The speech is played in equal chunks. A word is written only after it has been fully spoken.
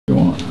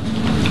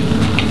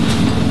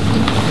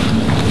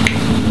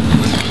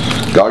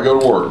Gotta go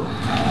to work.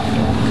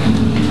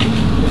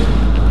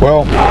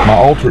 Well, my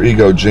alter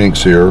ego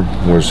Jinx here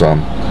was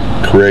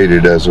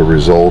created as a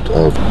result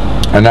of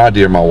an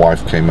idea my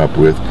wife came up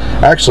with.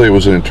 Actually, it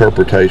was an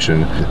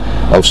interpretation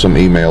of some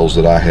emails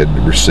that I had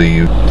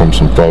received from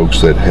some folks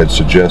that had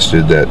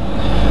suggested that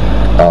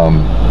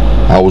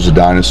I was a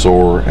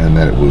dinosaur and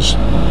that it was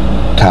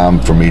time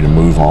for me to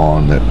move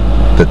on,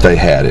 that they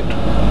had it.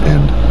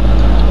 And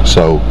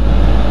so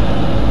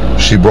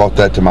she brought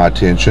that to my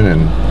attention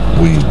and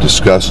we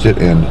discussed it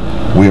and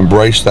we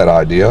embraced that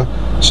idea.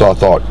 So I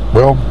thought,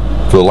 well,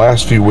 for the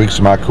last few weeks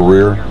of my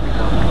career,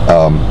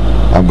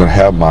 I'm going to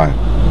have my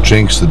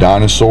Jinx the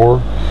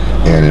dinosaur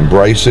and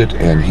embrace it,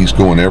 and he's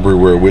going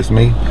everywhere with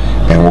me,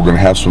 and we're going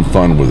to have some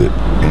fun with it.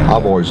 And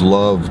I've always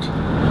loved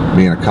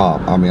being a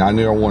cop. I mean, I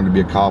knew I wanted to be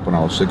a cop when I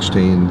was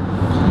 16,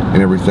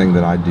 and everything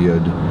that I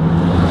did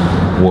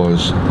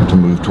was to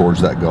move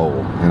towards that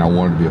goal. And I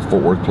wanted to be a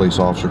Fort Worth police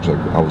officer because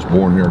I was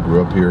born here,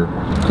 grew up here.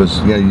 Because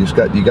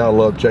you gotta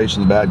love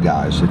chasing the bad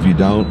guys. If you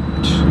don't,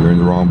 you're in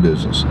the wrong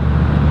business.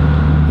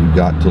 You've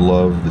got to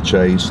love the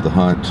chase, the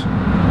hunt,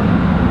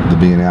 the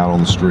being out on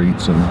the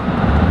streets and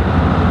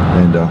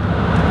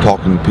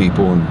talking to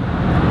people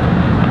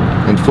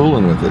and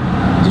fooling with it.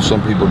 Because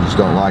some people just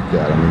don't like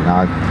that. I mean,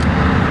 I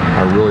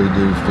really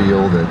do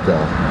feel that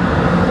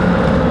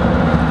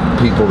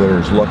people that are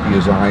as lucky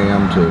as I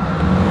am to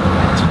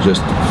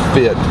just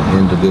fit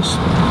into this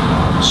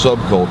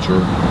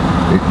subculture,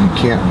 you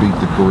can't beat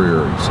the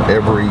career. It's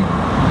every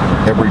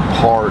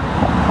part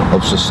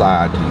of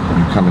society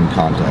you come in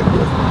contact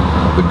with,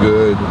 the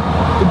good,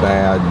 the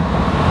bad,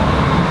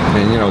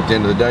 and at the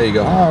end of the day you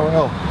go, oh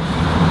well,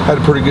 had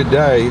a pretty good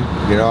day.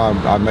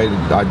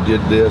 I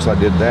did this, I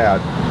did that.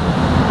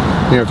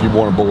 If you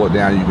want to boil it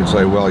down, you can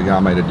say, well, yeah, I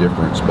made a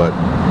difference, but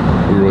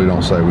we really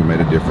don't say we made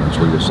a difference.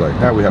 We just say,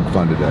 yeah, we had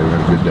fun today, we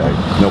had a good day.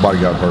 Nobody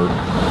got hurt,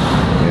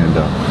 and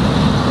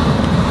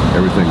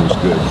everything was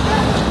good.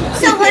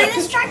 So what do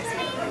the stripes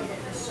mean?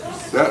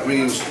 That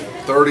means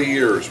 30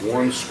 years,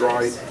 one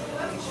stripe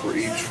for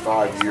each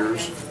 5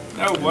 years.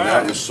 Oh, wow. And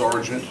that is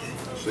Sergeant.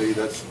 See,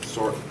 that's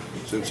Sergeant.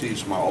 Since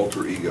he's my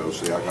alter ego,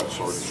 see, I got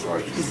Sergeant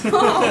stripes.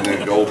 And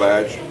then gold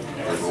badge,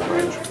 gold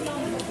badge.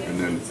 And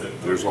then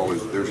there's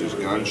his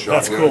gun, shotgun.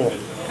 That's cool.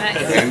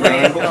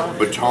 Handgun,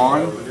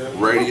 baton,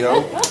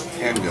 radio,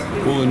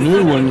 handgun. Well, the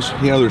new ones,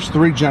 there's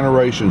 3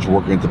 generations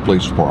working at the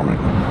police department.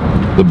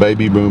 The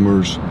baby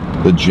boomers,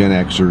 the Gen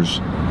Xers,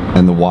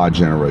 and the Y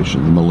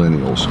generation, the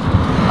millennials.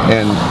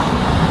 And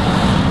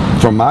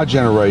from my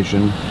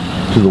generation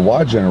to the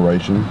Y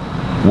generation,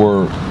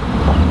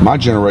 my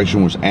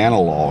generation was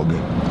analog.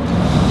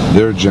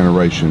 Their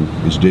generation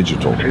is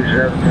digital.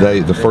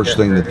 The first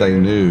thing that they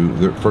knew,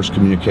 their first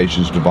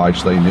communications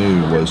device they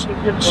knew was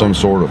some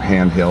sort of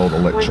handheld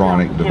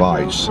electronic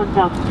device.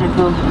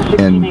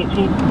 And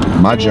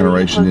my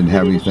generation didn't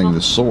have anything of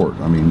the sort.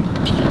 I mean,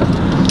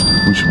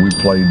 we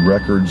played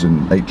records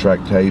and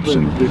 8-track tapes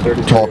and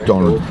talked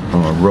on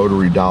a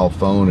rotary dial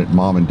phone at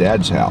mom and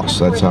dad's house.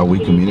 That's how we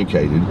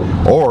communicated.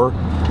 Or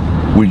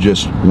we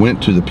just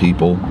went to the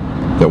people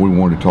that we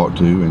wanted to talk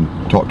to and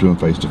talk to them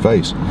face to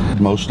face.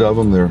 Most of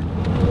them, they're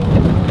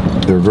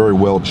very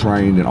well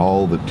trained in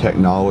all the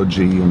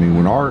technology. I mean,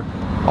 when our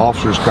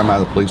officers come out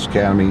of the police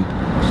academy,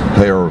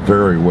 they are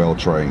very well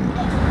trained.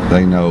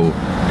 They know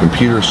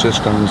computer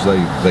systems, they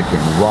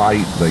can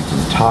write, they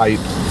can type.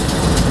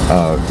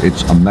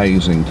 It's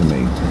amazing to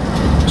me.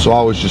 So I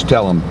always just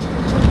tell them,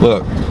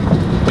 look,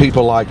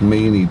 people like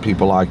me need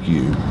people like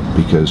you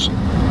because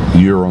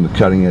you're on the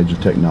cutting edge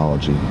of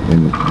technology,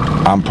 and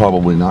I'm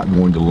probably not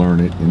going to learn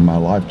it in my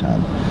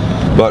lifetime.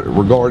 But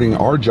regarding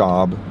our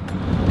job,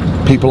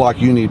 people like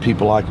you need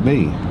people like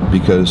me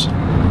because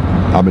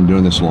I've been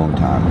doing this a long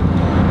time.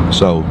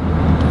 So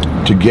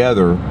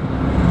together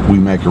we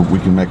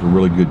can make a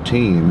really good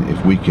team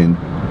if we can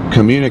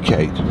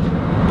communicate.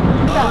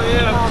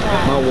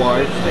 My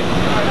wife.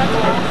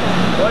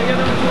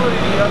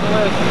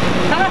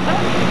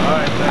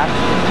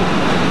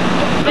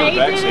 They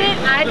did it,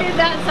 I did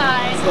that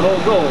side. That's the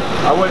whole goal.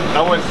 I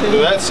went to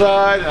that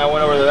side and I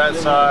went over to that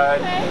side.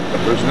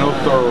 There's no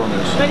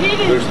thoroughness. But he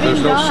didn't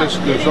there's no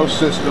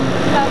system.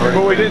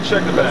 But we did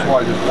check the back. That's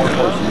why just one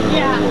person did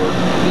yeah. all the work.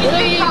 So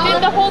you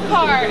did the whole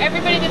car.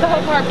 Everybody did the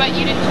whole car, but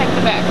you didn't check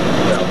the back.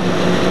 Yeah.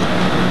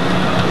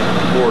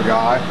 Poor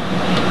guy.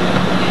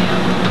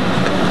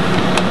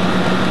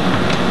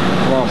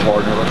 Come on,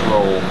 partner, let's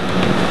roll.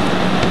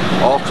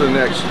 Off to the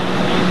next.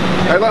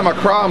 Hey, like my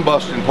crime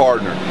busting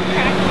partner.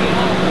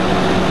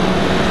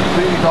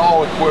 He's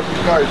all equipped.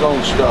 He's got his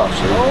own stuff.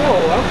 See?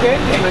 Oh, okay.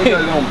 He's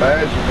got his own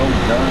badge, his own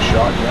gun,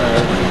 shotgun,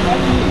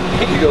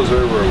 everything. He goes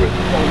everywhere with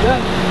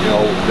it.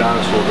 Old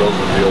dinosaur goes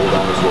with the old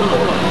dinosaur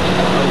partner.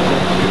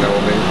 You know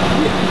what I mean?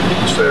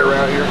 You stay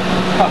around here?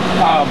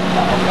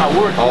 I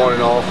work. On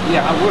and off?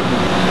 Yeah, I work.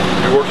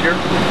 You work here?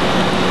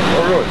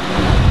 Oh, really?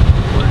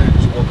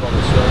 Just work on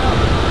this stuff.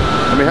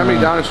 I mean, how many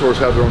dinosaurs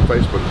have their own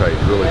Facebook page,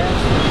 really?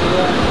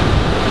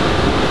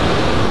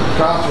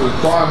 Time for the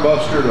crime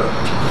buster to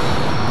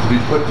be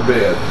put to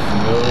bed.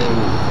 No.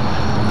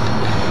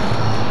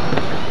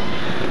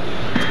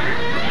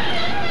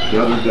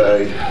 Another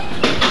day.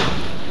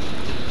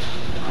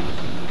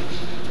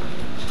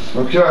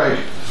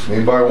 Okay,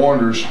 anybody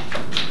wonders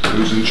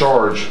who's in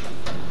charge?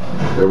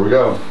 There we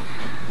go.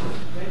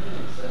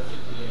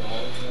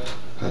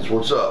 That's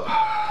what's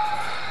up.